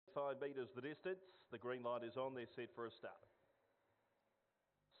5 metres the distance. The green light is on. They're set for a start.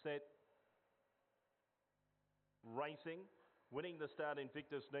 Set. Racing. Winning the start,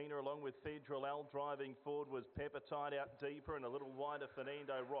 Invictus Nina, along with Federal L. Driving forward was Peppertide out deeper and a little wider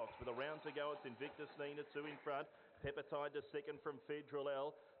Fernando Rocks. With a round to go, it's Invictus Nina, 2 in front. Peppertide to second from Federal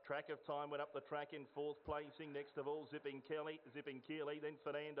L. Track of Time went up the track in 4th placing. Next of all, Zipping Keeley, then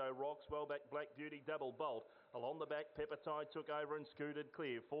Fernando Rocks. Well back, Black Beauty, Double Bolt. Along the back, Peppertide took over and scooted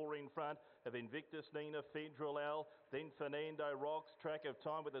clear. 4 in front of Invictus Nina, Federal L, then Fernando Rocks. Track of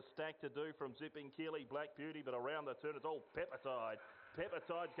Time with a stack to do from Zipping Keeley, Black Beauty, but around the turn it's all Peppertide.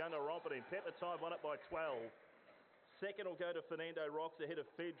 Peppertide's going to romp it in. Peppertide won it by 12. Second will go to Fernando Rocks ahead of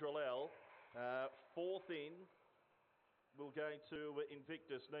Federal L. 4th in will go to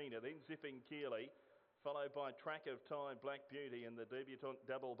Invictus Nina, then Zipping Keeley, followed by Track of Time, Black Beauty, and the debutant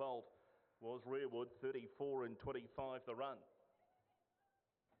Double Bolt was Rearwood, 34 and 25 the run.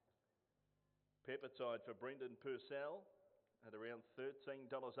 Peppertide for Brendan Purcell at around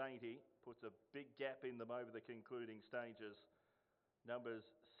 $13.80, puts a big gap in them over the concluding stages. Numbers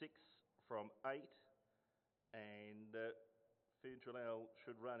 6 from 8, and Federal L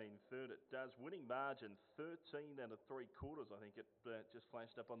should run in third. It does. Winning margin 13 3/4. I think it just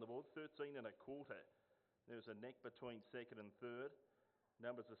flashed up on the board. 13 1/4. There's a neck between second and third.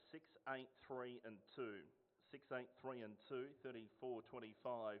 Numbers are 6, 8, 3 and 2. 6, 8, 3 and 2.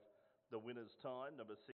 34.25. The winner's time. Number 6.